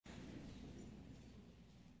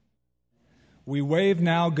we wave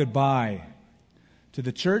now goodbye to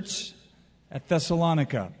the church at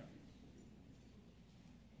Thessalonica.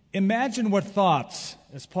 Imagine what thoughts,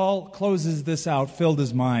 as Paul closes this out, filled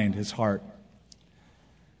his mind, his heart.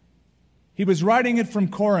 He was writing it from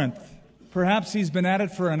Corinth. Perhaps he's been at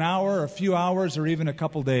it for an hour, a few hours, or even a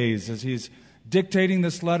couple days as he's dictating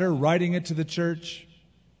this letter, writing it to the church.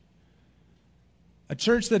 A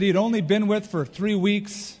church that he had only been with for 3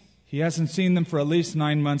 weeks. He hasn't seen them for at least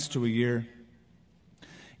 9 months to a year.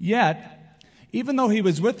 Yet, even though he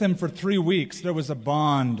was with them for 3 weeks, there was a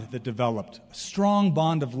bond that developed, a strong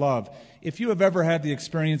bond of love. If you have ever had the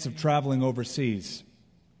experience of traveling overseas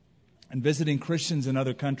and visiting Christians in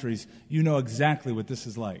other countries, you know exactly what this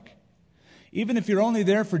is like. Even if you're only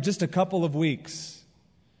there for just a couple of weeks,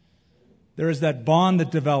 there is that bond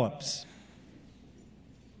that develops.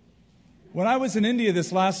 When I was in India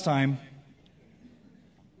this last time,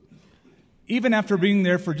 even after being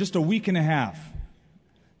there for just a week and a half,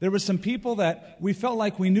 there were some people that we felt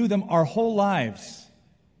like we knew them our whole lives.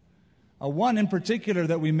 One in particular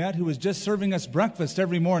that we met who was just serving us breakfast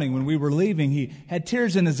every morning when we were leaving, he had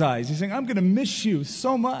tears in his eyes. He's saying, "I'm going to miss you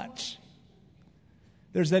so much."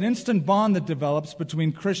 There's that instant bond that develops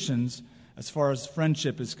between Christians as far as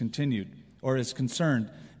friendship is continued or is concerned.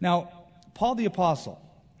 Now, Paul the Apostle,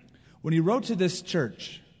 when he wrote to this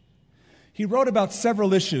church, he wrote about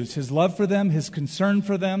several issues, his love for them, his concern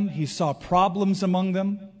for them. He saw problems among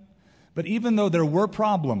them. But even though there were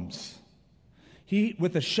problems, he,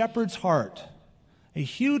 with a shepherd's heart, a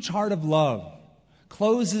huge heart of love,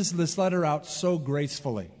 closes this letter out so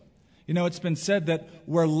gracefully. You know, it's been said that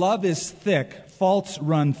where love is thick, faults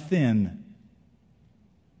run thin.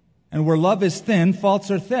 And where love is thin,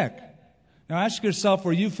 faults are thick. Now ask yourself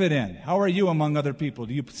where you fit in. How are you among other people?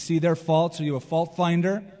 Do you see their faults? Are you a fault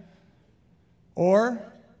finder? Or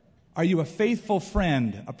are you a faithful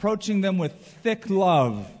friend, approaching them with thick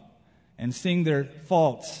love and seeing their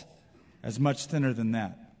faults as much thinner than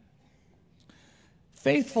that?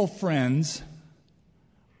 Faithful friends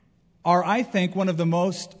are, I think, one of the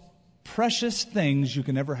most precious things you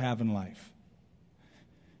can ever have in life.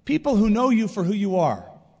 People who know you for who you are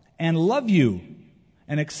and love you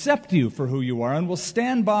and accept you for who you are and will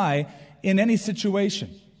stand by in any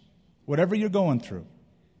situation, whatever you're going through.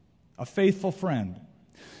 A faithful friend.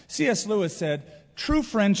 C.S. Lewis said, "True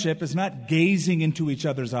friendship is not gazing into each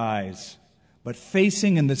other's eyes, but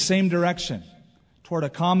facing in the same direction toward a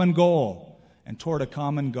common goal and toward a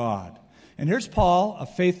common God." And here's Paul, a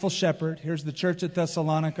faithful shepherd. Here's the church at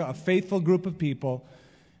Thessalonica, a faithful group of people.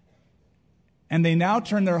 And they now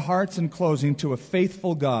turn their hearts in closing to a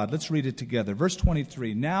faithful God. Let's read it together. Verse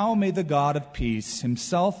 23, "Now may the God of peace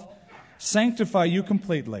himself sanctify you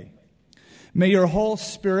completely. May your whole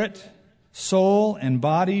spirit, soul, and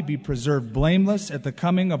body be preserved blameless at the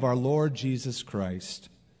coming of our Lord Jesus Christ.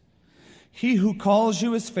 He who calls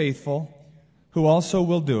you is faithful, who also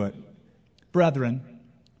will do it. Brethren,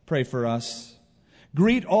 pray for us.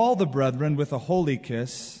 Greet all the brethren with a holy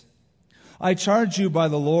kiss. I charge you by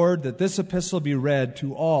the Lord that this epistle be read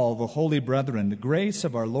to all the holy brethren. The grace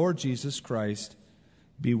of our Lord Jesus Christ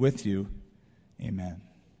be with you. Amen."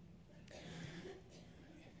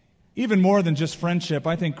 Even more than just friendship,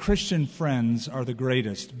 I think Christian friends are the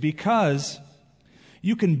greatest because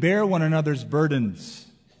you can bear one another's burdens,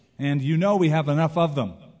 and you know we have enough of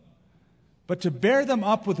them. But to bear them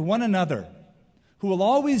up with one another, who will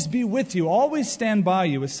always be with you, always stand by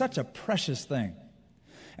you, is such a precious thing.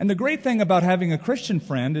 And the great thing about having a Christian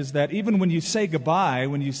friend is that even when you say goodbye,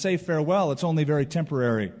 when you say farewell, it's only very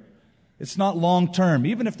temporary. It's not long term.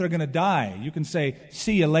 Even if they're going to die, you can say,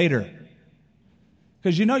 "See you later."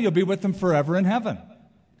 Because you know you'll be with them forever in heaven.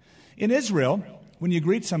 In Israel, when you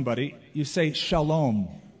greet somebody, you say shalom.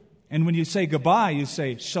 And when you say goodbye, you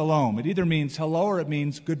say shalom. It either means hello or it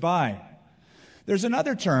means goodbye. There's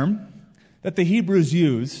another term that the Hebrews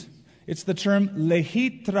use. It's the term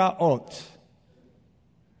lehitraot,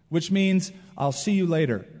 which means I'll see you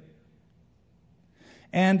later.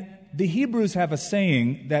 And the Hebrews have a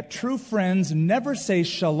saying that true friends never say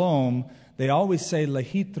shalom, they always say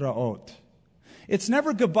lehitraot. It's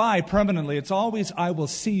never goodbye permanently. It's always, I will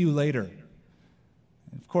see you later.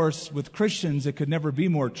 Of course, with Christians, it could never be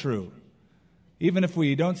more true. Even if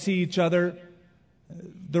we don't see each other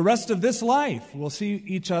the rest of this life, we'll see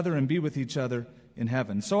each other and be with each other in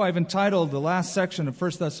heaven. So I've entitled the last section of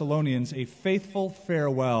 1 Thessalonians, A Faithful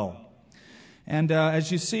Farewell. And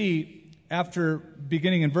as you see, after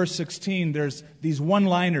beginning in verse 16, there's these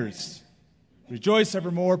one-liners. Rejoice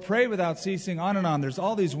evermore, pray without ceasing, on and on. There's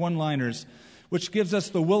all these one-liners, which gives us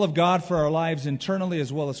the will of God for our lives internally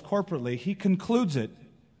as well as corporately. He concludes it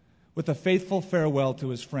with a faithful farewell to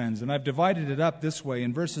his friends. And I've divided it up this way.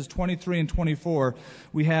 In verses 23 and 24,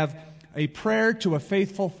 we have a prayer to a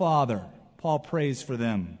faithful father. Paul prays for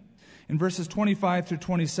them. In verses 25 through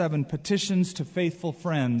 27, petitions to faithful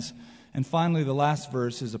friends. And finally, the last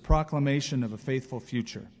verse is a proclamation of a faithful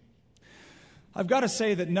future. I've got to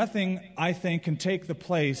say that nothing, I think, can take the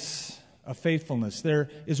place of faithfulness. There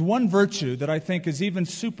is one virtue that I think is even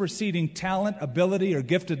superseding talent, ability, or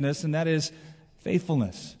giftedness, and that is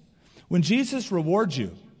faithfulness. When Jesus rewards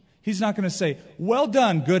you, he's not going to say, well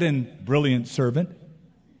done, good and brilliant servant.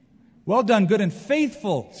 Well done, good and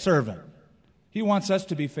faithful servant. He wants us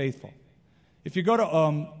to be faithful. If you go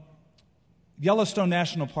to Yellowstone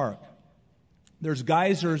National Park, there's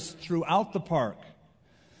geysers throughout the park.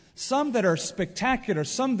 Some that are spectacular,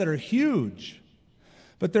 some that are huge.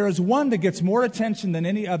 But there is one that gets more attention than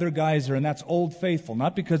any other geyser, and that's Old Faithful.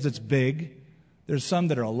 Not because it's big. There's some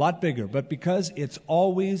that are a lot bigger, but because it's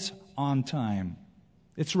always on time.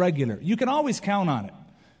 It's regular. You can always count on it.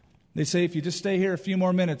 They say if you just stay here a few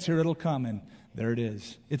more minutes, here it'll come, and there it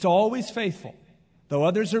is. It's always faithful. Though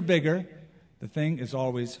others are bigger, the thing is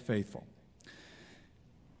always faithful.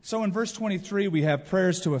 So in verse 23, we have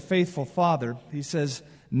prayers to a faithful father. He says,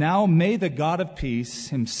 now may the God of peace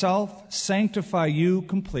himself sanctify you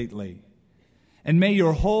completely, and may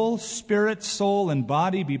your whole spirit, soul, and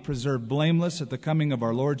body be preserved blameless at the coming of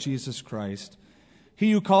our Lord Jesus Christ.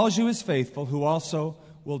 He who calls you is faithful, who also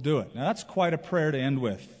will do it. Now that's quite a prayer to end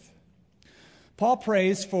with. Paul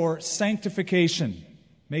prays for sanctification.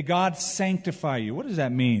 May God sanctify you. What does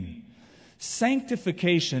that mean?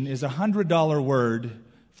 Sanctification is a $100 word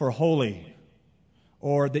for holy,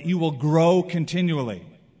 or that you will grow continually.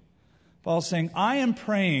 Paul's saying, I am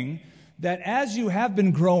praying that as you have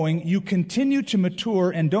been growing, you continue to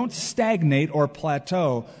mature and don't stagnate or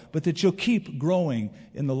plateau, but that you'll keep growing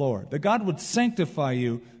in the Lord. That God would sanctify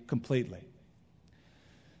you completely.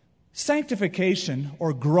 Sanctification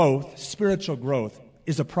or growth, spiritual growth,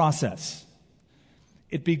 is a process.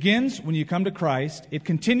 It begins when you come to Christ, it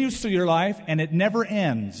continues through your life, and it never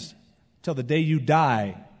ends till the day you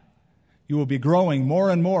die. You will be growing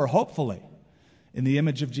more and more, hopefully, in the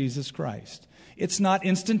image of Jesus Christ. It's not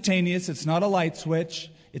instantaneous. It's not a light switch.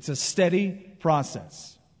 It's a steady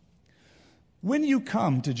process. When you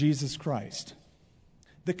come to Jesus Christ,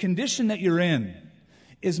 the condition that you're in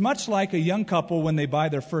is much like a young couple when they buy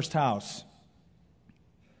their first house.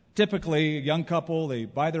 Typically, a young couple, they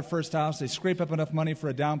buy their first house, they scrape up enough money for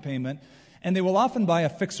a down payment, and they will often buy a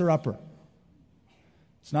fixer-upper.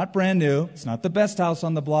 It's not brand new. It's not the best house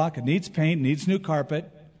on the block. It needs paint, needs new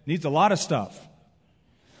carpet, needs a lot of stuff.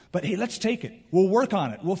 But hey, let's take it. We'll work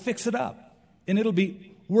on it. We'll fix it up. And it'll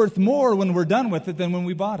be worth more when we're done with it than when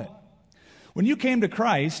we bought it. When you came to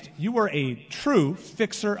Christ, you were a true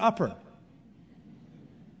fixer-upper.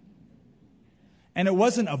 And it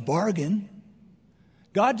wasn't a bargain.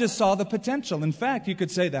 God just saw the potential. In fact, you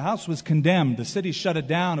could say the house was condemned. The city shut it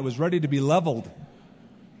down. It was ready to be leveled.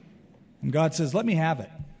 And God says, let me have it.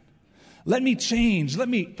 Let me change. Let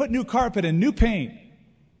me put new carpet and new paint.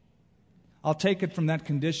 I'll take it from that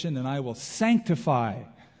condition and I will sanctify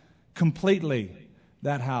completely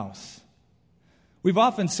that house. We've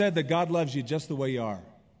often said that God loves you just the way you are,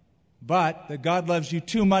 but that God loves you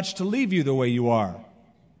too much to leave you the way you are.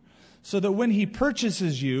 So that when He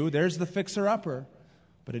purchases you, there's the fixer-upper,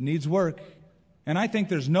 but it needs work. And I think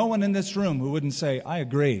there's no one in this room who wouldn't say, I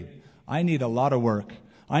agree. I need a lot of work.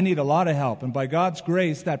 I need a lot of help. And by God's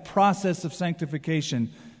grace, that process of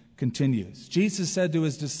sanctification continues. Jesus said to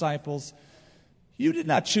His disciples, you did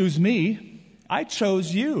not choose me. I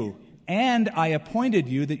chose you, and I appointed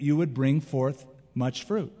you that you would bring forth much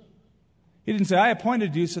fruit. He didn't say, I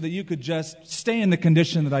appointed you so that you could just stay in the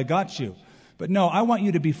condition that I got you. But no, I want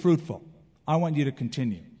you to be fruitful. I want you to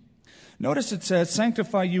continue. Notice it says,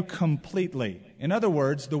 sanctify you completely. In other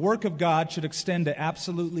words, the work of God should extend to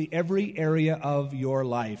absolutely every area of your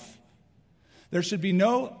life. There should be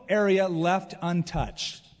no area left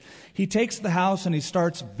untouched. He takes the house and he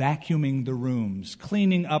starts vacuuming the rooms,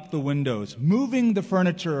 cleaning up the windows, moving the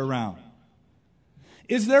furniture around.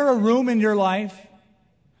 Is there a room in your life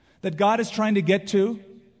that God is trying to get to?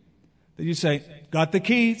 That you say, got the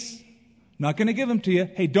keys, not going to give them to you.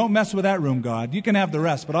 Hey, don't mess with that room, God. You can have the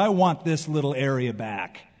rest, but I want this little area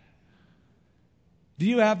back. Do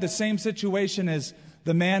you have the same situation as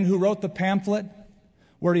the man who wrote the pamphlet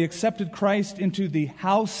where he accepted Christ into the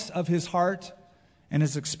house of his heart? And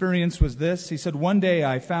his experience was this. He said, one day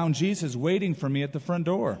I found Jesus waiting for me at the front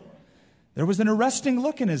door. There was an arresting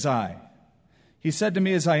look in his eye. He said to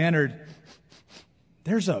me as I entered,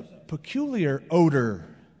 there's a peculiar odor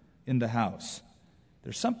in the house.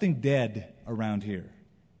 There's something dead around here.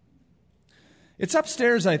 It's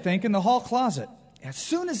upstairs, I think, in the hall closet. As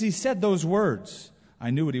soon as he said those words, I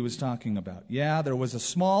knew what he was talking about. Yeah, there was a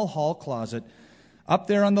small hall closet up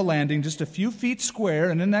there on the landing, just a few feet square,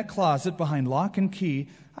 and in that closet, behind lock and key,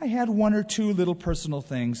 I had one or two little personal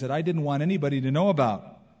things that I didn't want anybody to know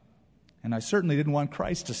about. And I certainly didn't want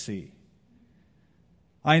Christ to see.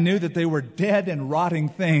 I knew that they were dead and rotting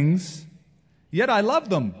things, yet I loved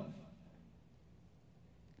them.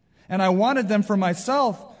 And I wanted them for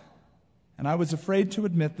myself, and I was afraid to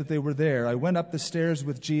admit that they were there. I went up the stairs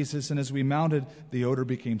with Jesus, and as we mounted, the odor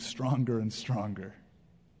became stronger and stronger.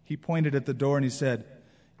 He pointed at the door and he said,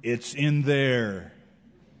 "It's in there."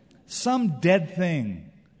 Some dead thing.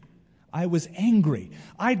 I was angry.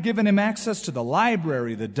 I'd given him access to the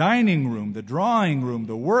library, the dining room, the drawing room,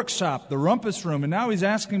 the workshop, the rumpus room, and now he's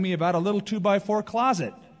asking me about a little 2x4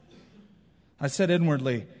 closet. I said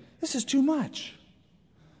inwardly, "This is too much.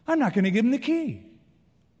 I'm not going to give him the key."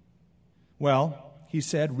 "Well," he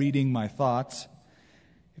said, reading my thoughts,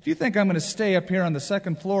 "if you think I'm going to stay up here on the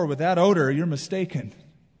second floor with that odor, you're mistaken.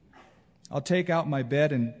 I'll take out my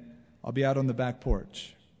bed and I'll be out on the back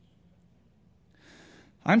porch."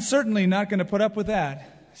 "I'm certainly not going to put up with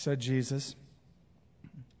that," said Jesus.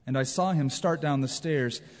 And I saw him start down the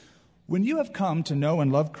stairs. When you have come to know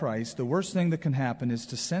and love Christ, the worst thing that can happen is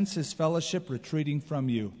to sense his fellowship retreating from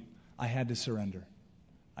you. I had to surrender.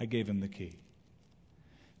 I gave him the key.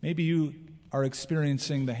 Maybe you are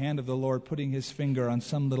experiencing the hand of the Lord putting his finger on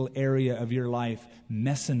some little area of your life,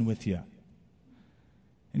 messing with you.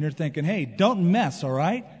 And you're thinking, "Hey, don't mess, all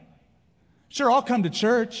right? Sure, I'll come to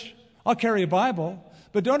church. I'll carry a Bible.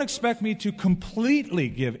 But don't expect me to completely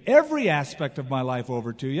give every aspect of my life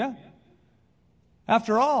over to you.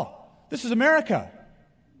 After all, this is America.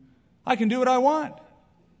 I can do what I want."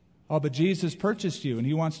 Oh, but Jesus purchased you, and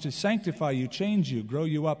he wants to sanctify you, change you, grow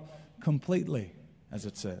you up completely, as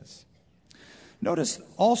it says. Notice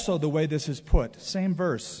also the way this is put. Same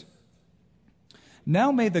verse.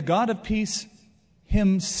 "Now may the God of peace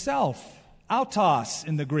himself," autos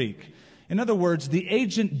in the Greek. In other words, the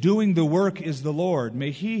agent doing the work is the Lord.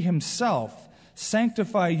 "May he himself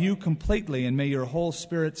sanctify you completely, and may your whole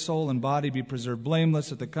spirit, soul, and body be preserved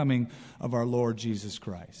blameless at the coming of our Lord Jesus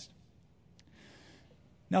Christ."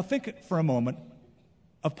 Now think for a moment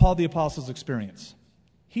of Paul the Apostle's experience.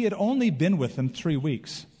 He had only been with them 3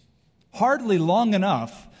 weeks, hardly long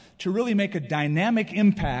enough to really make a dynamic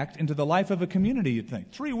impact into the life of a community, you'd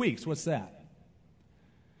think. 3 weeks, what's that?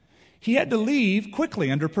 He had to leave quickly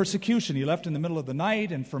under persecution. He left in the middle of the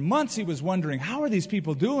night, and for months he was wondering, how are these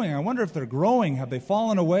people doing? I wonder if they're growing. Have they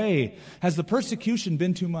fallen away? Has the persecution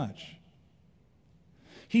been too much?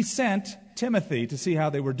 He sent Timothy to see how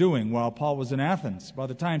they were doing while Paul was in Athens. By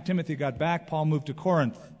the time Timothy got back, Paul moved to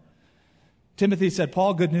Corinth. Timothy said,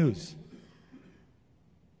 "Paul, good news.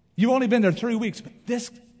 You've only been there 3 weeks, but this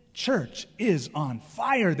church is on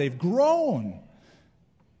fire. They've grown.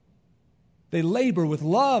 They labor with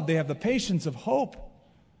love. They have the patience of hope.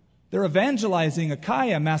 They're evangelizing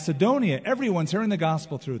Achaia, Macedonia. Everyone's hearing the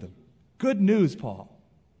gospel through them. Good news, Paul."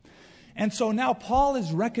 And so now Paul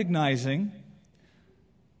is recognizing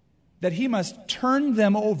that he must turn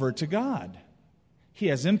them over to God. He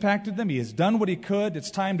has impacted them. He has done what he could.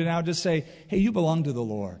 It's time to now just say, "Hey, you belong to the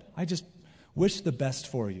Lord. I just wish the best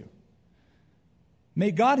for you.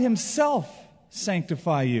 May God himself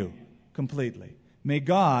sanctify you completely. May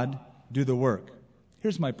God do the work."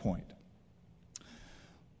 Here's my point.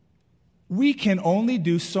 We can only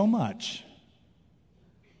do so much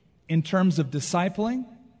in terms of discipling,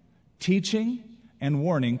 teaching, and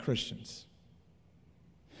warning Christians.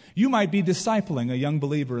 You might be discipling a young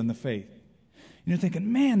believer in the faith. And you're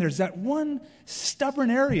thinking, "Man, there's that one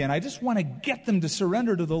stubborn area, and I just want to get them to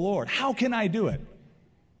surrender to the Lord. How can I do it?"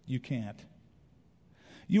 You can't.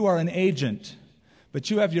 You are an agent, but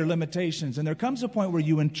you have your limitations, and there comes a point where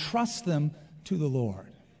you entrust them to the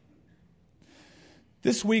Lord.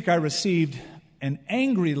 This week I received an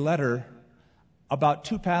angry letter about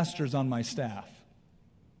 2 pastors on my staff.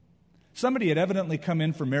 Somebody had evidently come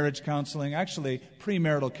in for marriage counseling, actually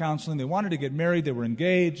premarital counseling. They wanted to get married, they were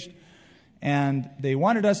engaged, and they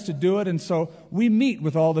wanted us to do it, and so we meet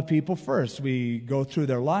with all the people first. We go through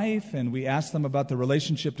their life, and we ask them about the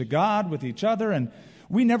relationship to God with each other, and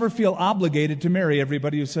we never feel obligated to marry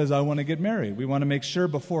everybody who says, "I want to get married." We want to make sure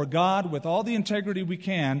before God, with all the integrity we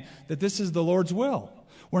can, that this is the Lord's will.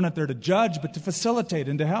 We're not there to judge, but to facilitate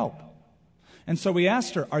and to help. And so we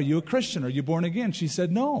asked her, "Are you a Christian? Are you born again?" She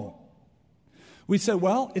said, "No." We said,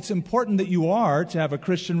 "Well, it's important that you are to have a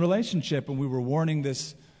Christian relationship." And we were warning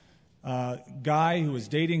this guy who was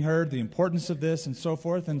dating her the importance of this and so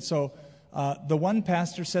forth. And so the one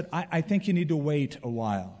pastor said, I think you need to wait a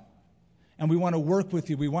while. and we want to work with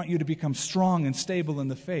you. We want you to become strong and stable in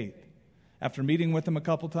the faith. After meeting with him a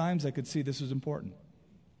couple times, I could see this was important.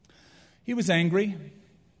 He was angry.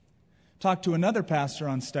 Talked to another pastor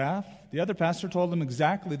on staff. The other pastor told him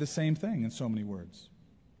exactly the same thing in so many words.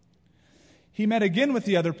 He met again with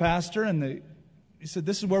the other pastor, and he said,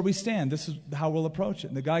 this is where we stand. This is how we'll approach it.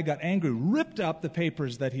 And the guy got angry, ripped up the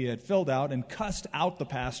papers that he had filled out, and cussed out the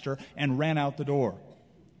pastor and ran out the door.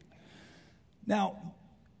 Now,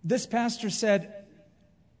 this pastor said,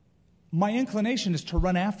 my inclination is to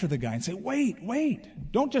run after the guy and say,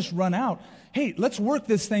 wait, don't just run out. Hey, let's work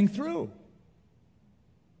this thing through.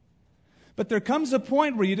 But there comes a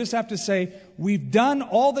point where you just have to say, we've done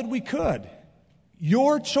all that we could.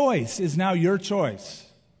 Your choice is now your choice.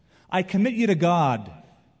 I commit you to God.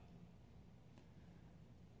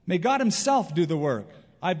 May God himself do the work.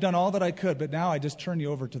 I've done all that I could, but now I just turn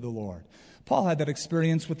you over to the Lord. Paul had that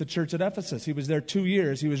experience with the church at Ephesus. He was there 2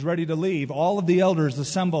 years. He was ready to leave. All of the elders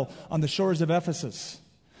assemble on the shores of Ephesus.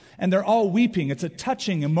 And they're all weeping. It's a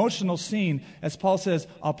touching, emotional scene as Paul says,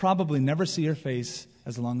 I'll probably never see your face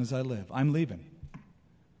as long as I live. I'm leaving.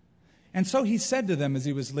 And so he said to them as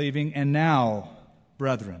he was leaving, and now,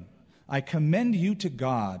 brethren, I commend you to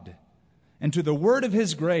God and to the word of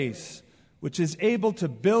his grace, which is able to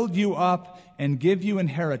build you up and give you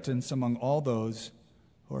inheritance among all those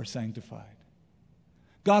who are sanctified.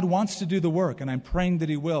 God wants to do the work, and I'm praying that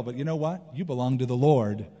he will, but you know what? You belong to the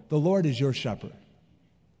Lord. The Lord is your shepherd.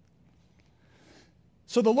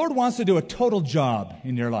 So the Lord wants to do a total job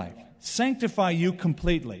in your life, sanctify you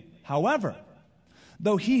completely. However,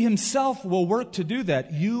 though he himself will work to do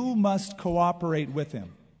that, you must cooperate with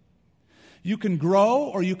him. You can grow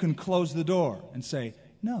or you can close the door and say,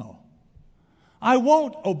 no, I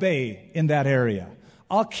won't obey in that area.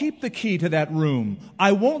 I'll keep the key to that room.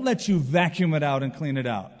 I won't let you vacuum it out and clean it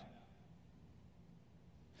out.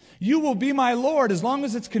 You will be my Lord as long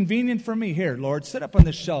as it's convenient for me. Here, Lord, sit up on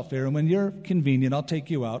the shelf here, and when you're convenient, I'll take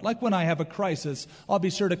you out. Like when I have a crisis, I'll be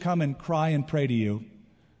sure to come and cry and pray to you.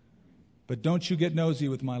 But don't you get nosy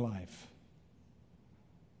with my life.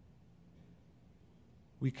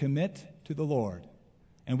 We commit to the Lord,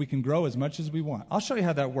 and we can grow as much as we want. I'll show you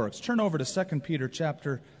how that works. Turn over to 2 Peter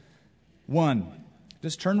chapter 1.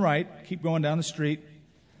 Just turn right, keep going down the street,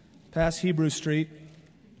 past Hebrew Street,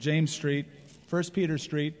 James Street, 1 Peter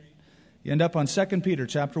Street. You end up on 2 Peter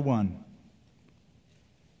chapter 1.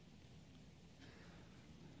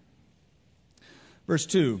 Verse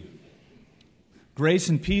 2. Grace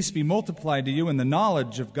and peace be multiplied to you in the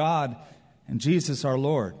knowledge of God and Jesus our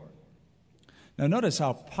Lord. Now notice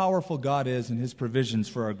how powerful God is in his provisions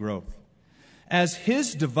for our growth. As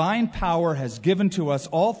his divine power has given to us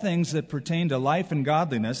all things that pertain to life and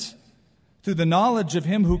godliness, through the knowledge of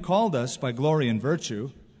him who called us by glory and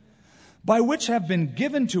virtue, by which have been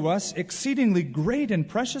given to us exceedingly great and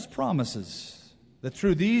precious promises, that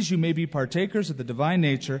through these you may be partakers of the divine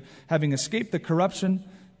nature, having escaped the corruption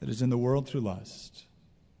that is in the world through lust.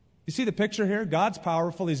 You see the picture here? God's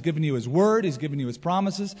powerful. He's given you his word. He's given you his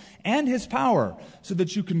promises and his power so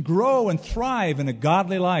that you can grow and thrive in a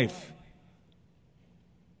godly life.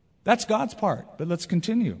 That's God's part, but let's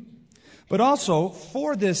continue. But also,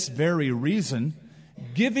 for this very reason,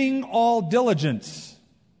 giving all diligence.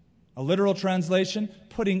 A literal translation,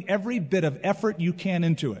 putting every bit of effort you can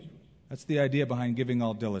into it. That's the idea behind giving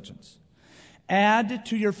all diligence. Add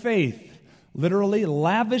to your faith, literally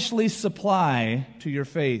lavishly supply to your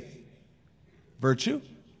faith virtue,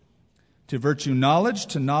 to virtue knowledge,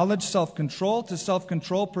 to knowledge self-control, to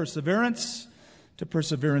self-control perseverance, to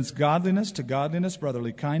perseverance godliness, to godliness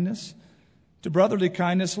brotherly kindness, to brotherly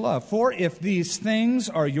kindness love. For if these things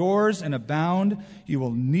are yours and abound, you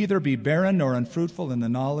will neither be barren nor unfruitful in the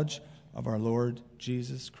knowledge of our Lord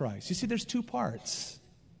Jesus Christ. You see, there's two parts.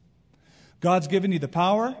 God's given you the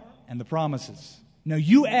power and the promises. Now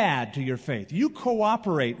you add to your faith. You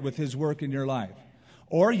cooperate with his work in your life,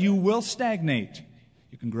 or you will stagnate.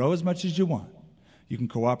 You can grow as much as you want. You can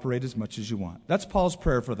cooperate as much as you want. That's Paul's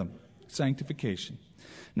prayer for them, sanctification.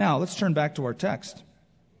 Now, let's turn back to our text.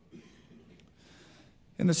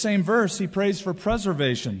 In the same verse, he prays for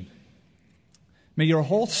preservation. May your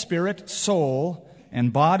whole spirit, soul,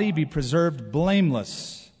 and body be preserved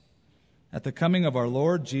blameless at the coming of our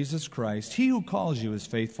Lord Jesus Christ. He who calls you is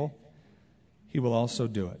faithful. He will also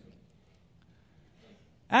do it.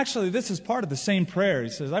 Actually, this is part of the same prayer. He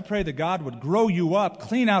says, I pray that God would grow you up,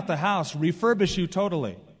 clean out the house, refurbish you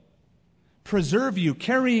totally, preserve you,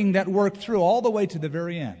 carrying that work through all the way to the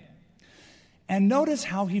very end. And notice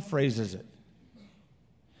how he phrases it.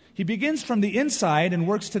 He begins from the inside and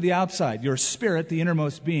works to the outside. Your spirit, the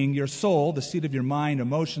innermost being, your soul, the seat of your mind,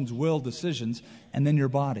 emotions, will, decisions, and then your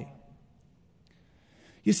body.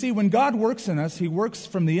 You see, when God works in us, He works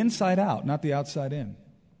from the inside out, not the outside in.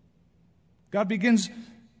 God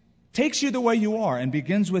takes you the way you are and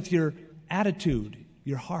begins with your attitude,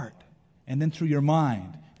 your heart, and then through your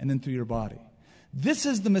mind, and then through your body. This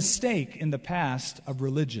is the mistake in the past of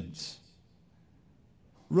religions.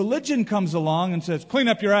 Religion comes along and says, clean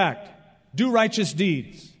up your act, do righteous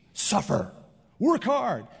deeds, suffer, work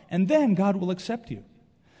hard, and then God will accept you.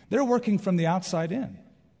 They're working from the outside in.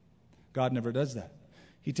 God never does that.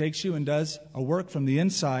 He takes you and does a work from the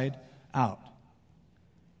inside out.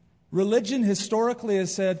 Religion historically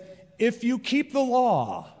has said, if you keep the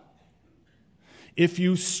law, if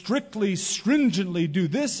you strictly, stringently do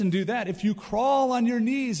this and do that, if you crawl on your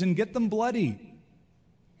knees and get them bloody,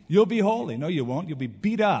 you'll be holy. No, you won't. You'll be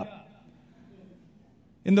beat up.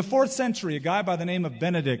 In the 4th century, a guy by the name of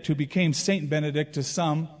Benedict, who became Saint Benedict to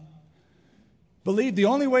some, believed the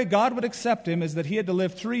only way God would accept him is that he had to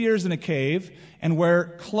live 3 years in a cave and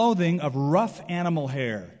wear clothing of rough animal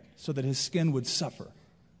hair so that his skin would suffer.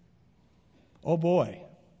 Oh boy.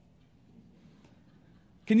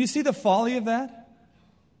 Can you see the folly of that?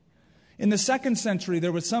 In the 2nd century,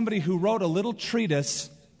 there was somebody who wrote a little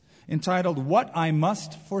treatise entitled, What I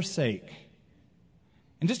Must Forsake.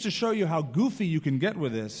 And just to show you how goofy you can get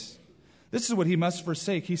with this is what he must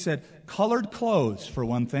forsake. He said, colored clothes, for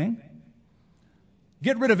one thing.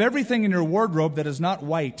 Get rid of everything in your wardrobe that is not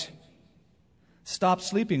white. Stop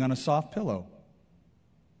sleeping on a soft pillow.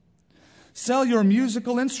 Sell your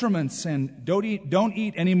musical instruments and don't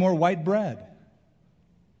eat any more white bread.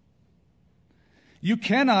 You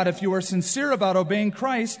cannot, if you are sincere about obeying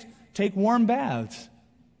Christ, take warm baths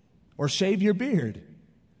or shave your beard.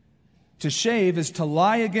 To shave is to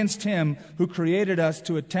lie against Him who created us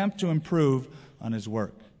to attempt to improve on His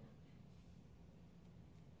work.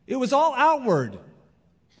 It was all outward.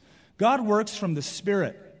 God works from the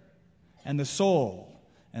spirit and the soul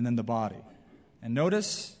and then the body. And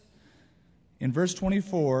notice in verse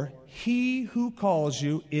 24, He who calls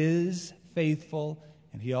you is faithful,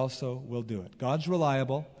 and He also will do it. God's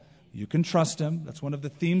reliable. You can trust Him. That's one of the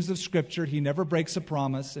themes of Scripture. He never breaks a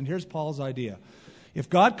promise. And here's Paul's idea. If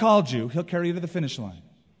God called you, He'll carry you to the finish line.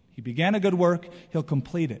 He began a good work. He'll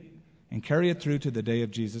complete it and carry it through to the day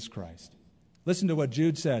of Jesus Christ. Listen to what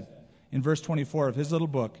Jude said in verse 24 of his little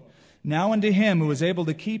book. Now unto Him who is able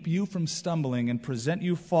to keep you from stumbling and present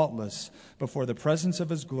you faultless before the presence of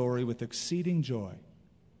His glory with exceeding joy.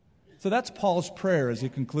 So that's Paul's prayer as he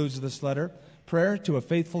concludes this letter. Prayer to a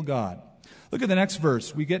faithful God. Look at the next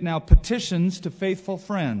verse. We get now petitions to faithful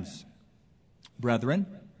friends. Brethren,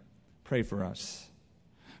 pray for us.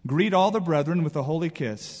 Greet all the brethren with a holy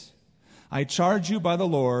kiss. I charge you by the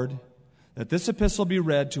Lord that this epistle be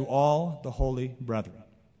read to all the holy brethren.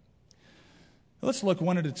 Let's look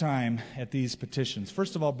one at a time at these petitions.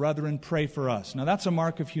 First of all, brethren, pray for us. Now that's a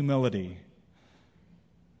mark of humility.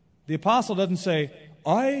 The apostle doesn't say,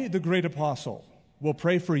 I, the great apostle, will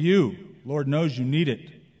pray for you. Lord knows you need it.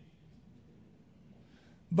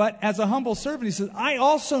 But as a humble servant, he says, I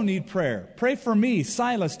also need prayer. Pray for me,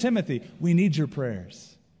 Silas, Timothy. We need your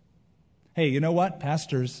prayers. Hey, you know what?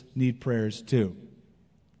 Pastors need prayers too.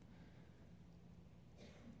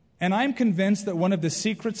 And I'm convinced that one of the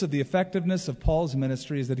secrets of the effectiveness of Paul's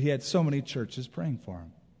ministry is that he had so many churches praying for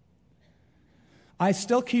him. I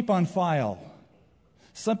still keep on file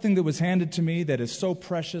something that was handed to me that is so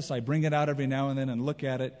precious. I bring it out every now and then and look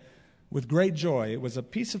at it with great joy. It was a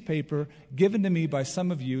piece of paper given to me by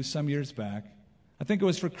some of you some years back. I think it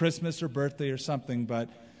was for Christmas or birthday or something, but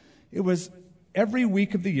it was every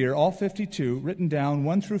week of the year, all 52, written down,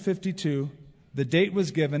 1 through 52. The date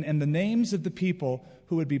was given and the names of the people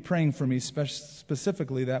who would be praying for me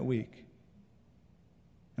specifically that week.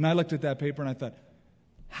 And I looked at that paper and I thought,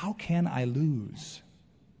 how can I lose?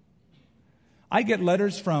 I get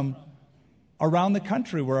letters from around the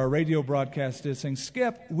country where our radio broadcast is saying,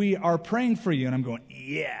 Skip, we are praying for you. And I'm going,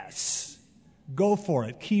 yes, go for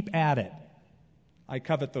it. Keep at it. I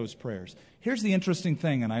covet those prayers. Here's the interesting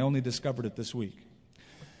thing, and I only discovered it this week.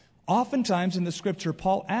 Oftentimes in the Scripture,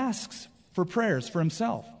 Paul asks for prayers for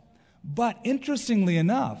himself. But interestingly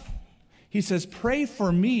enough, he says, pray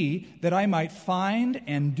for me that I might find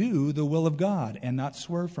and do the will of God and not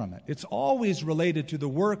swerve from it. It's always related to the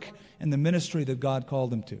work and the ministry that God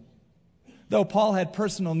called him to. Though Paul had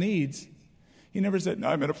personal needs, he never said, no,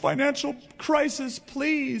 I'm in a financial crisis.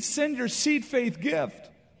 Please send your seed faith gift.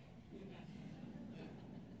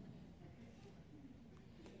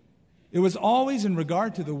 It was always in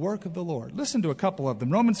regard to the work of the Lord. Listen to a couple of them.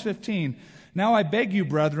 Romans 15. Now I beg you,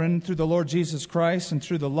 brethren, through the Lord Jesus Christ and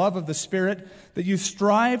through the love of the Spirit, that you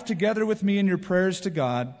strive together with me in your prayers to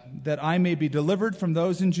God, that I may be delivered from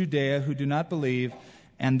those in Judea who do not believe,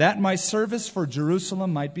 and that my service for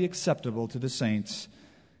Jerusalem might be acceptable to the saints,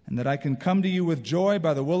 and that I can come to you with joy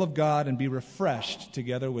by the will of God and be refreshed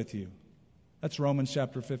together with you. That's Romans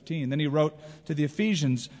chapter 15. Then he wrote to the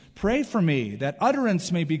Ephesians, pray for me, that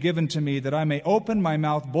utterance may be given to me, that I may open my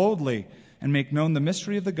mouth boldly and make known the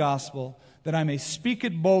mystery of the gospel, that I may speak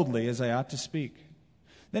it boldly as I ought to speak.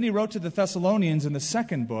 Then he wrote to the Thessalonians in the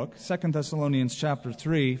second book, 2 Thessalonians chapter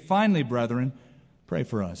 3, finally, brethren, pray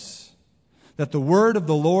for us, that the word of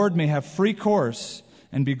the Lord may have free course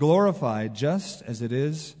and be glorified just as it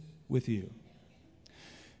is with you.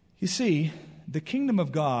 You see, the kingdom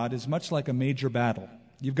of God is much like a major battle.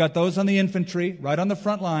 You've got those on the infantry, right on the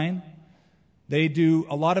front line. They do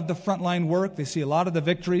a lot of the frontline work. They see a lot of the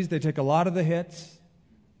victories. They take a lot of the hits.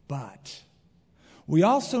 But we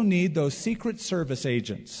also need those secret service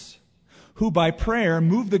agents who by prayer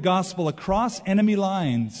move the gospel across enemy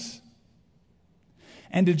lines.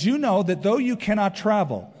 And did you know that though you cannot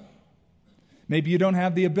travel, maybe you don't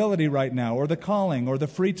have the ability right now, or the calling, or the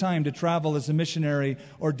free time to travel as a missionary,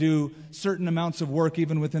 or do certain amounts of work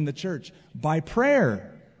even within the church, by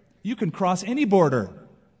prayer, you can cross any border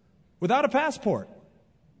without a passport.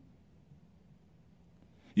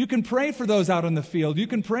 You can pray for those out in the field. You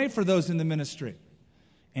can pray for those in the ministry.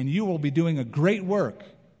 And you will be doing a great work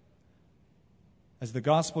as the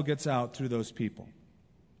gospel gets out through those people.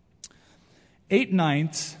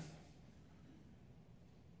 8/9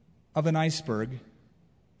 of an iceberg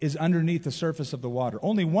is underneath the surface of the water.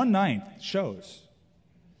 Only 1/9 shows.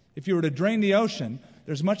 If you were to drain the ocean,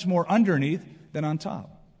 there's much more underneath than on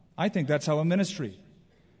top. I think that's how a ministry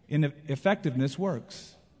in effectiveness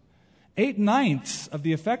works. 8/9 of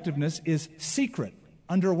the effectiveness is secret,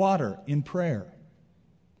 underwater, in prayer.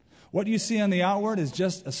 What you see on the outward is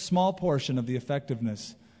just a small portion of the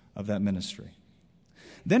effectiveness of that ministry.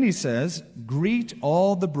 Then he says, greet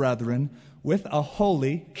all the brethren with a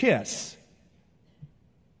holy kiss.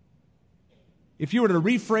 If you were to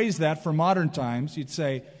rephrase that for modern times, you'd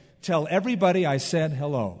say, tell everybody I said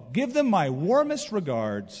hello. Give them my warmest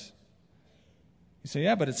regards. You say,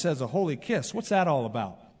 yeah, but it says a holy kiss. What's that all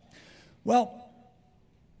about? Well,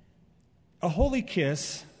 a holy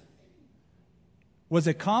kiss was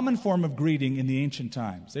a common form of greeting in the ancient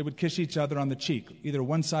times. They would kiss each other on the cheek, either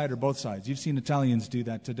one side or both sides. You've seen Italians do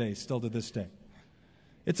that today, still to this day.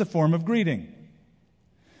 It's a form of greeting.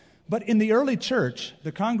 But in the early church,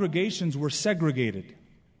 the congregations were segregated.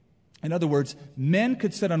 In other words, men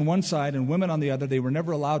could sit on one side and women on the other. They were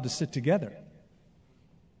never allowed to sit together.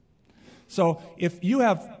 So if you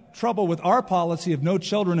have trouble with our policy of no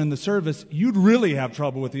children in the service, you'd really have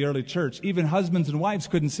trouble with the early church. Even husbands and wives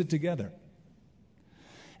couldn't sit together.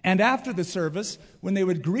 And after the service, when they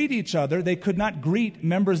would greet each other, they could not greet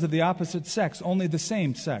members of the opposite sex, only the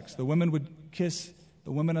same sex. The women would kiss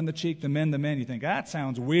the women on the cheek, the men. You think, that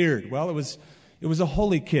sounds weird. Well, it was a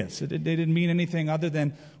holy kiss. They didn't mean anything other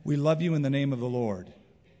than, we love you in the name of the Lord.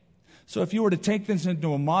 So if you were to take this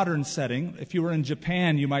into a modern setting, if you were in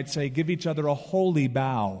Japan, you might say, give each other a holy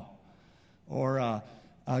bow. Or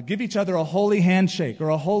give each other a holy handshake or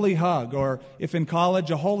a holy hug. Or if in college,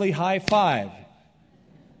 a holy high five.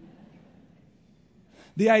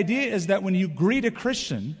 The idea is that when you greet a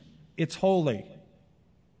Christian, it's holy.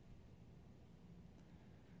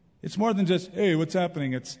 It's more than just, hey, what's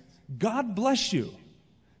happening? It's, God bless you.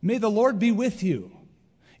 May the Lord be with you.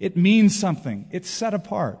 It means something. It's set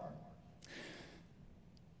apart.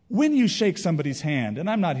 When you shake somebody's hand, and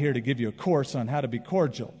I'm not here to give you a course on how to be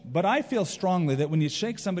cordial, but I feel strongly that when you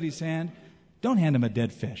shake somebody's hand, don't hand them a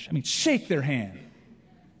dead fish. I mean, shake their hand,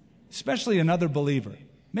 especially another believer.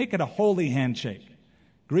 Make it a holy handshake.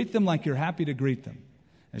 Greet them like you're happy to greet them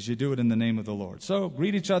as you do it in the name of the Lord. So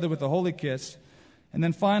greet each other with a holy kiss. And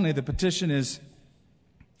then finally, the petition is,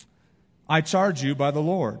 I charge you by the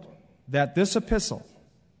Lord that this epistle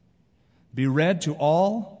be read to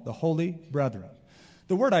all the holy brethren.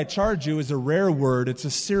 The word I charge you is a rare word. It's a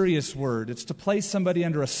serious word. It's to place somebody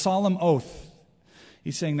under a solemn oath.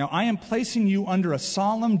 He's saying, now I am placing you under a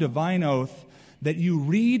solemn divine oath that you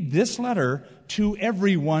read this letter to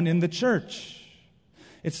everyone in the church.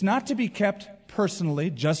 It's not to be kept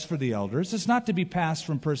personally just for the elders. It's not to be passed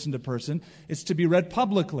from person to person. It's to be read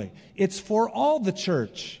publicly. It's for all the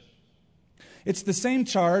church. It's the same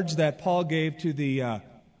charge that Paul gave to the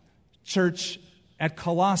church at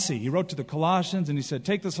Colossae. He wrote to the Colossians and he said,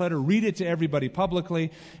 take this letter, read it to everybody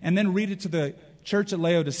publicly, and then read it to the church at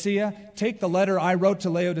Laodicea. Take the letter I wrote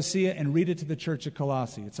to Laodicea and read it to the church at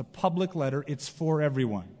Colossae. It's a public letter. It's for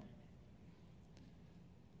everyone.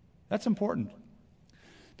 That's important.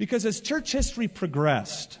 Because as church history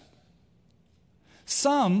progressed,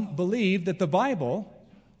 some believed that the Bible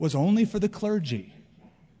was only for the clergy.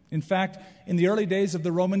 In fact, in the early days of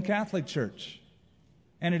the Roman Catholic Church,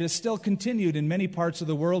 and it is still continued in many parts of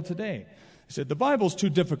the world today. He said, the Bible's too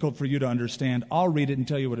difficult for you to understand. I'll read it and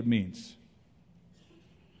tell you what it means.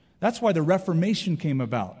 That's why the Reformation came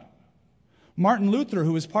about. Martin Luther,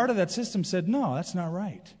 who was part of that system, said, no, that's not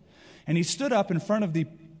right. And he stood up in front of the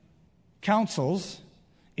councils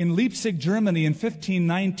in Leipzig, Germany in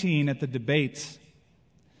 1519 at the debates.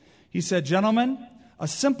 He said, gentlemen, a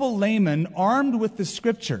simple layman armed with the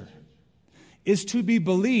Scripture is to be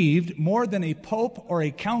believed more than a pope or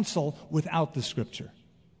a council without the Scripture.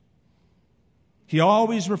 He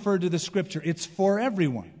always referred to the Scripture. It's for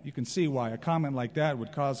everyone. You can see why a comment like that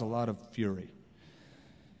would cause a lot of fury.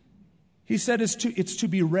 He said it's to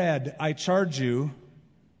be read. I charge you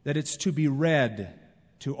that it's to be read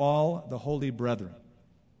to all the holy brethren.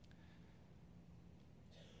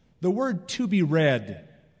 The word to be read,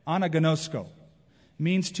 anagnosko,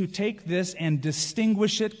 means to take this and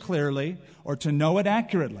distinguish it clearly or to know it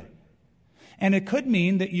accurately. And it could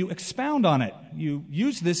mean that you expound on it. You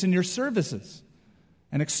use this in your services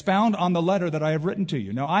and expound on the letter that I have written to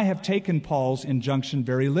you. Now, I have taken Paul's injunction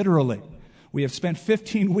very literally. We have spent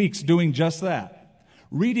 15 weeks doing just that,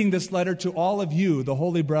 reading this letter to all of you, the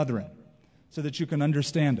holy brethren, so that you can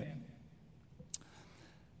understand it.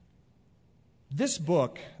 This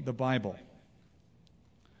book, the Bible,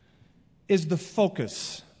 is the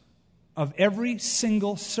focus of every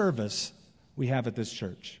single service we have at this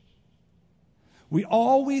church. We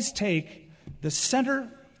always take the center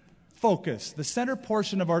focus, the center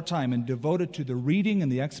portion of our time, and devote it to the reading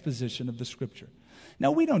and the exposition of the Scripture.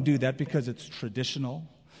 Now, we don't do that because it's traditional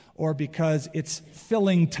or because it's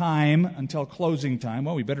filling time until closing time.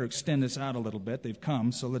 Well, we better extend this out a little bit. They've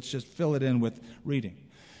come, so let's just fill it in with reading.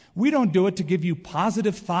 We don't do it to give you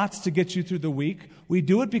positive thoughts to get you through the week. We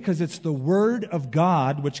do it because it's the Word of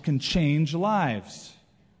God which can change lives.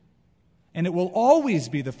 And it will always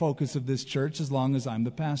be the focus of this church as long as I'm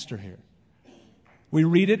the pastor here. We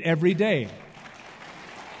read it every day.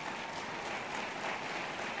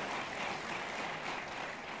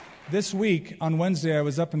 This week, on Wednesday, I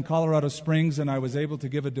was up in Colorado Springs and I was able to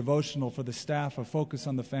give a devotional for the staff of Focus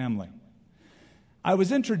on the Family. I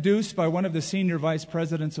was introduced by one of the senior vice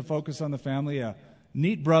presidents of Focus on the Family, a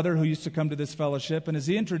neat brother who used to come to this fellowship. And as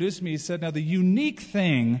he introduced me, he said, now the unique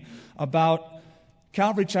thing about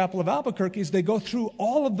Calvary Chapel of Albuquerque is they go through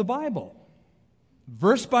all of the Bible,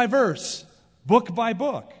 verse by verse, book by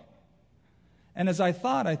book. And as I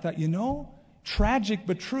thought, tragic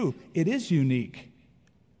but true, it is unique.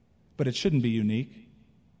 But it shouldn't be unique.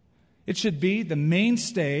 It should be the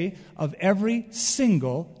mainstay of every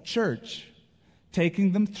single church,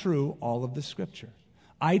 taking them through all of the Scripture.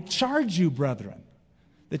 I charge you, brethren,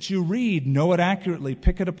 that you read, know it accurately,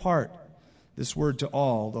 pick it apart, this word to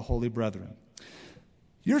all the holy brethren.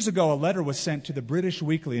 Years ago, a letter was sent to the British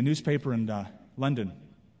Weekly, a newspaper in London,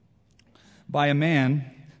 by a man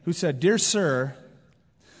who said, Dear Sir,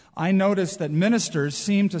 I noticed that ministers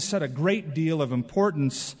seem to set a great deal of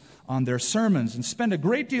importance on their sermons and spend a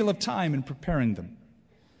great deal of time in preparing them.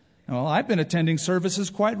 Well, I've been attending services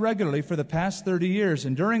quite regularly for the past 30 years,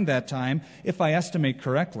 and during that time, if I estimate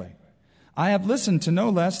correctly, I have listened to no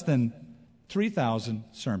less than 3,000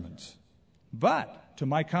 sermons. But, to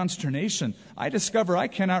my consternation, I discover I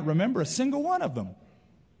cannot remember a single one of them.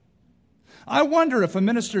 I wonder if a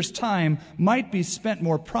minister's time might be spent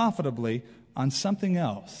more profitably on something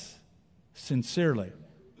else. Sincerely.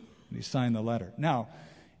 And he signed the letter. Now,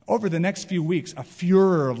 over the next few weeks, a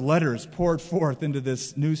furor of letters poured forth into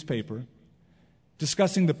this newspaper,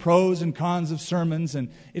 discussing the pros and cons of sermons,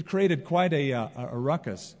 and it created quite a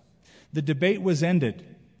ruckus. The debate was ended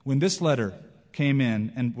when this letter came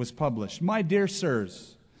in and was published. My dear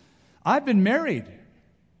sirs, I've been married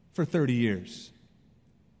for 30 years.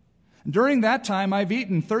 During that time, I've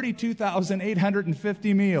eaten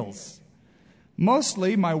 32,850 meals.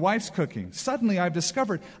 Mostly my wife's cooking. Suddenly I've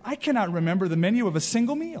discovered I cannot remember the menu of a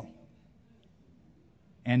single meal.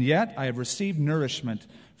 And yet I have received nourishment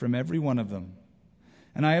from every one of them.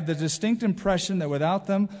 And I have the distinct impression that without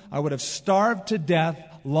them, I would have starved to death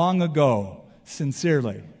long ago.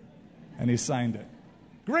 Sincerely. And he signed it.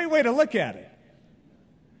 Great way to look at it.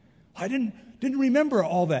 I didn't remember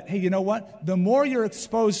all that. Hey, you know what? The more you're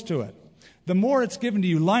exposed to it, the more it's given to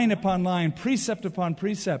you line upon line, precept upon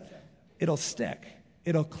precept, it'll stick.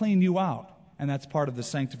 It'll clean you out. And that's part of the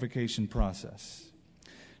sanctification process.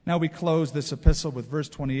 Now we close this epistle with verse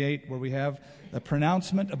 28, where we have the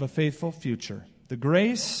pronouncement of a faithful future. The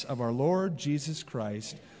grace of our Lord Jesus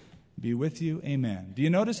Christ be with you. Amen. Do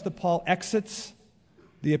you notice that Paul exits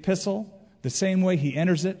the epistle the same way he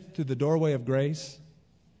enters it, through the doorway of grace?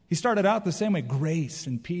 He started out the same way, grace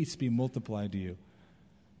and peace be multiplied to you.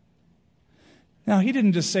 Now, he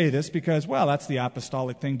didn't just say this because, well, that's the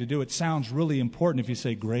apostolic thing to do. It sounds really important if you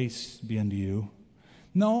say grace be unto you.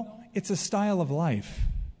 No, it's a style of life.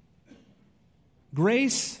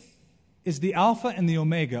 Grace is the alpha and the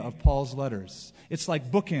omega of Paul's letters. It's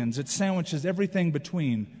like bookends. It sandwiches everything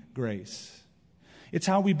between grace. It's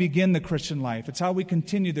how we begin the Christian life. It's how we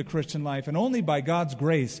continue the Christian life. And only by God's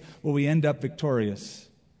grace will we end up victorious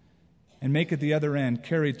and make it the other end,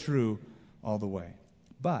 carried through all the way.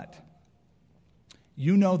 But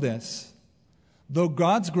you know this, though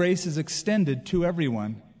God's grace is extended to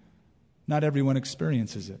everyone, not everyone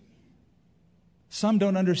experiences it. Some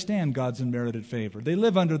don't understand God's unmerited favor. They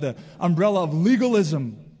live under the umbrella of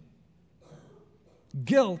legalism,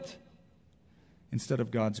 guilt, instead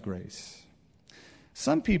of God's grace.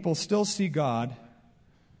 Some people still see God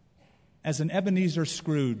as an Ebenezer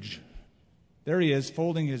Scrooge. There he is,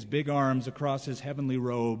 folding his big arms across his heavenly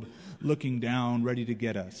robe, looking down, ready to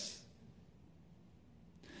get us.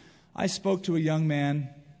 I spoke to a young man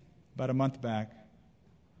about a month back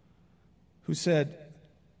who said,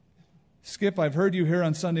 Skip, I've heard you here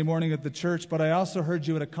on Sunday morning at the church, but I also heard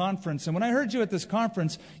you at a conference. And when I heard you at this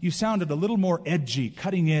conference, you sounded a little more edgy,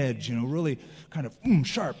 cutting edge, really kind of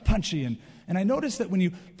sharp, punchy. And I noticed that when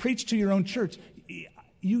you preach to your own church,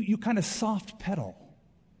 you kind of soft pedal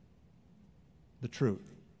the truth.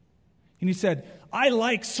 And he said, I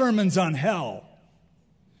like sermons on hell.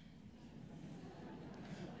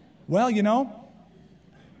 Well,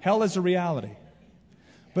 hell is a reality.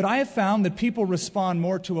 But I have found that people respond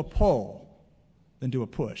more to a pull than to a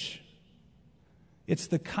push. It's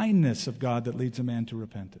the kindness of God that leads a man to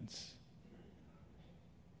repentance.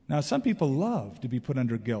 Now, some people love to be put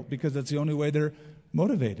under guilt because that's the only way they're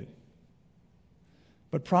motivated.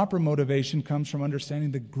 But proper motivation comes from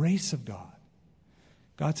understanding the grace of God.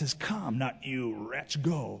 God says, come, not you, wretch,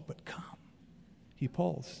 go, but come. He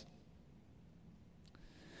pulls.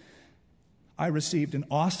 I received an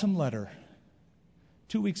awesome letter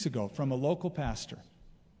 2 weeks ago from a local pastor.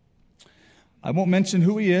 I won't mention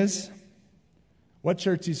who he is, what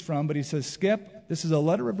church he's from, but he says, Skip, this is a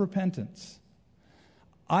letter of repentance.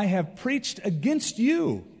 I have preached against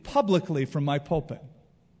you publicly from my pulpit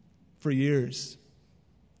for years,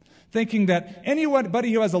 thinking that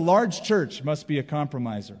anybody who has a large church must be a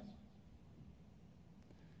compromiser.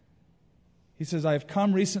 He says, I have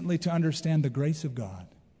come recently to understand the grace of God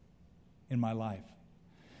in my life.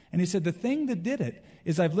 And he said, the thing that did it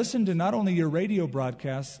is I've listened to not only your radio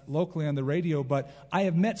broadcasts locally on the radio, but I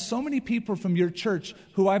have met so many people from your church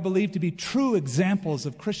who I believe to be true examples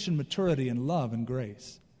of Christian maturity and love and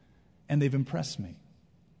grace. And they've impressed me.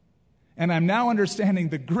 And I'm now understanding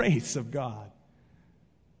the grace of God.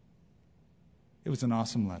 It was an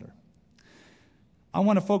awesome letter. I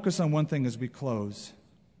want to focus on one thing as we close.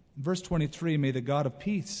 Verse 23, may the God of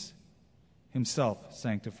peace himself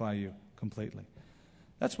sanctify you completely.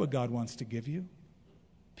 That's what God wants to give you.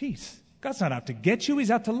 Peace. God's not out to get you.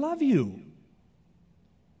 He's out to love you.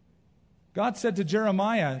 God said to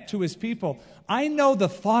Jeremiah, to his people, I know the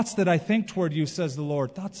thoughts that I think toward you, says the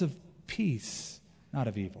Lord, thoughts of peace, not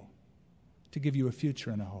of evil, to give you a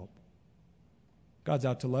future and a hope. God's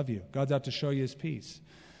out to love you. God's out to show you his peace.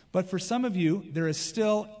 But for some of you, there is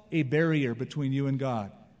still a barrier between you and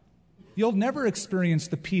God. You'll never experience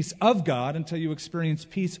the peace of God until you experience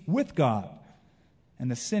peace with God.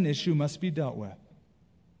 And the sin issue must be dealt with.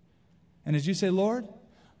 And as you say, Lord,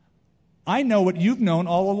 I know what you've known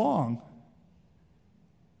all along.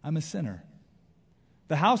 I'm a sinner.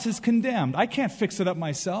 The house is condemned. I can't fix it up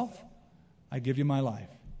myself. I give you my life.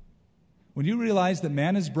 When you realize that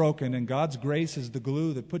man is broken and God's grace is the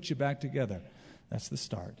glue that puts you back together, that's the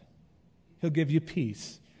start. He'll give you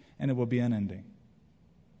peace, and it will be unending.